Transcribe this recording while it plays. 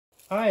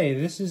Hi,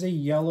 this is a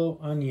yellow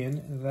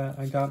onion that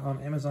I got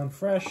on Amazon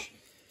Fresh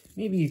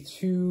maybe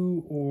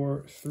 2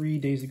 or 3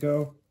 days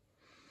ago.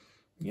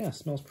 Yeah, it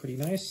smells pretty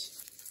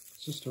nice.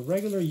 It's just a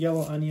regular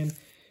yellow onion.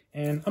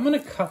 And I'm going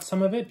to cut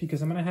some of it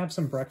because I'm going to have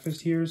some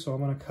breakfast here. So I'm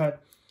going to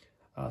cut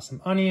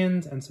some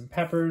onions and some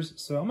peppers.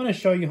 So I'm going to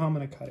show you how I'm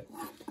going to cut it.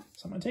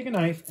 So I'm going to take a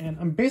knife and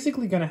I'm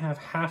basically going to have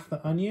half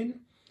the onion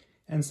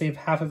and save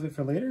half of it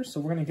for later. So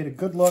we're going to get a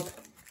good look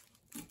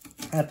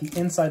at the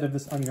inside of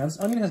this onion. Now, this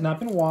onion has not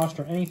been washed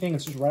or anything.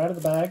 It's just right out of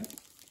the bag.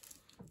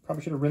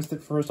 Probably should have rinsed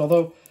it first,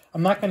 although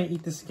I'm not going to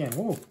eat the skin.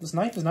 Whoa, this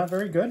knife is not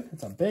very good.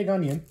 It's a big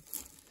onion.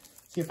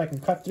 See if I can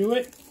cut through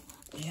it.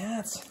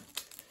 Yeah,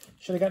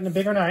 should have gotten a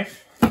bigger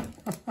knife.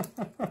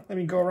 Let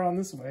me go around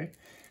this way.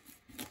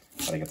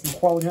 Gotta get some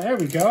quality. There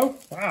we go.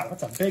 Wow,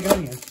 that's a big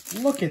onion.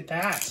 Look at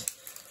that.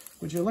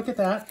 Would you look at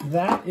that?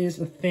 That is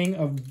a thing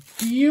of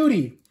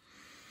beauty.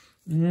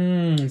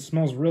 It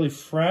smells really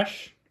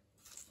fresh.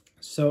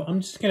 So I'm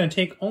just going to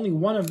take only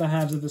one of the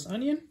halves of this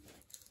onion.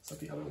 Set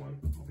the other one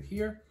over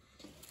here.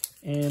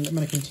 And I'm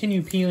going to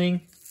continue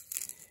peeling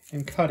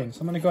and cutting. So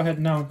I'm going to go ahead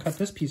now and cut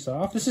this piece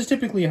off. This is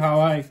typically how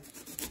I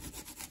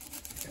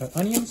cut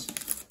onions.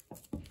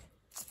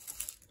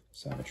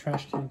 So I have a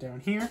trash can down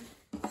here.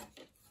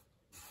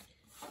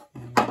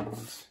 And I'm going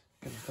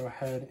to go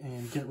ahead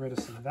and get rid of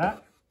some of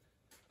that.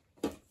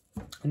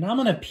 And now I'm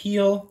going to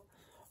peel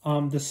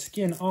the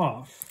skin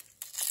off.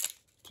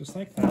 Just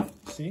like that.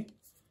 See?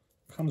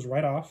 Comes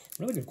right off.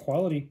 Really good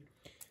quality.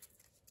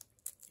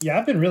 Yeah,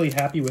 I've been really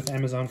happy with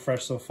Amazon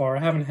Fresh so far.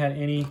 I haven't had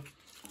any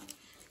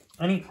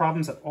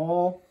problems at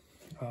all.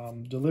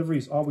 Delivery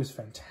is always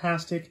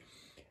fantastic.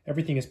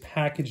 Everything is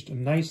packaged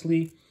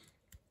nicely.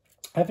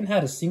 I haven't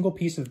had a single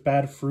piece of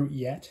bad fruit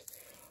yet.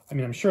 I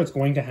mean, I'm sure it's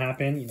going to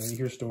happen. You know, you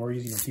hear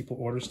stories, you know, people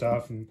order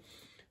stuff and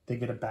they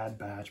get a bad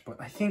batch.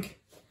 But I think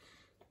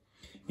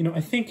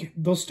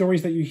those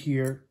stories that you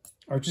hear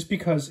are just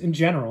because, in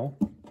general,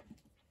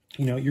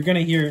 you know, you're going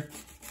to hear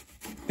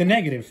the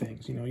negative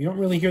things. You know, you don't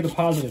really hear the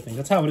positive things.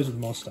 That's how it is with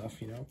most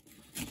stuff, you know.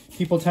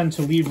 People tend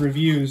to leave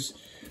reviews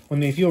when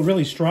they feel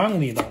really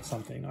strongly about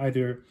something,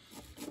 either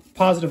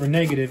positive or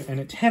negative, and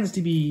it tends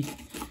to be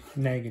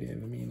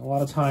negative. I mean, a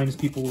lot of times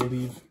people will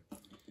leave,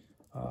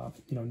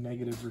 you know,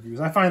 negative reviews.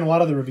 I find a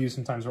lot of the reviews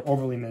sometimes are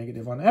overly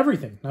negative on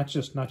everything, not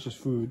just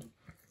food.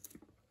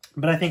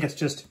 But I think it's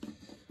just,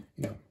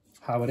 you know,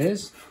 how it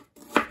is.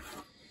 Yeah,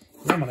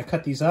 I'm going to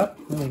cut these up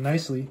really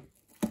nicely.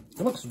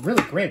 It looks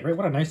really great, right?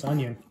 What a nice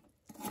onion.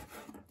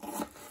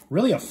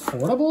 Really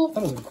affordable.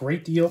 That was a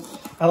great deal.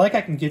 I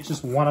can get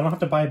just one. I don't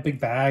have to buy a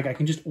big bag. I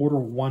can just order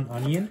one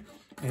onion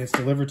and it's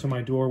delivered to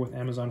my door with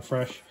Amazon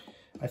Fresh.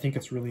 I think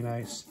it's really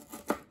nice.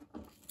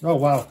 Oh,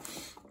 wow.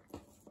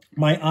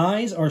 My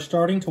eyes are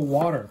starting to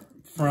water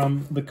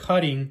from the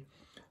cutting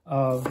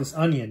of this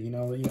onion. You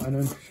know, I know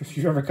if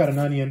you've ever cut an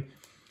onion,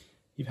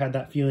 you've had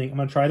that feeling. I'm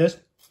going to try this.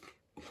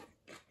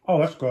 Oh,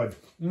 that's good.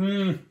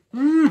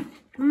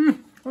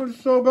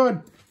 That's so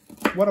good.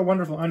 What a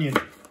wonderful onion.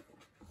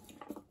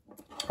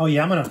 Oh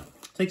yeah, I'm going to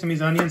take some of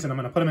these onions and I'm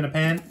going to put them in a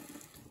pan.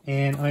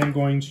 And I am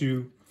going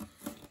to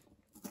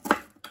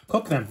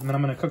cook them. And then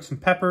I'm going to cook some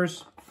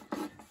peppers.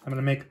 I'm going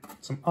to make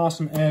some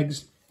awesome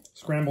eggs,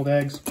 scrambled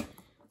eggs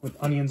with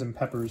onions and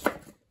peppers.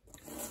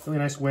 Really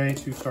nice way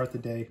to start the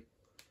day.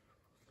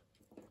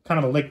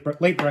 Kind of a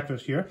late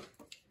breakfast here.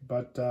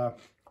 But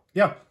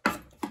yeah,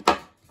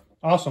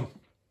 awesome.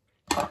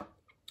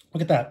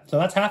 Look at that. So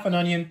that's half an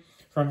onion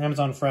from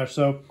Amazon Fresh.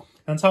 So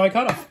that's how I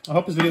cut them. I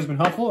hope this video has been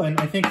helpful. And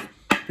I think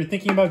if you're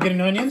thinking about getting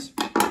onions,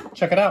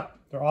 check it out.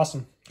 They're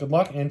awesome. Good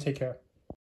luck and take care.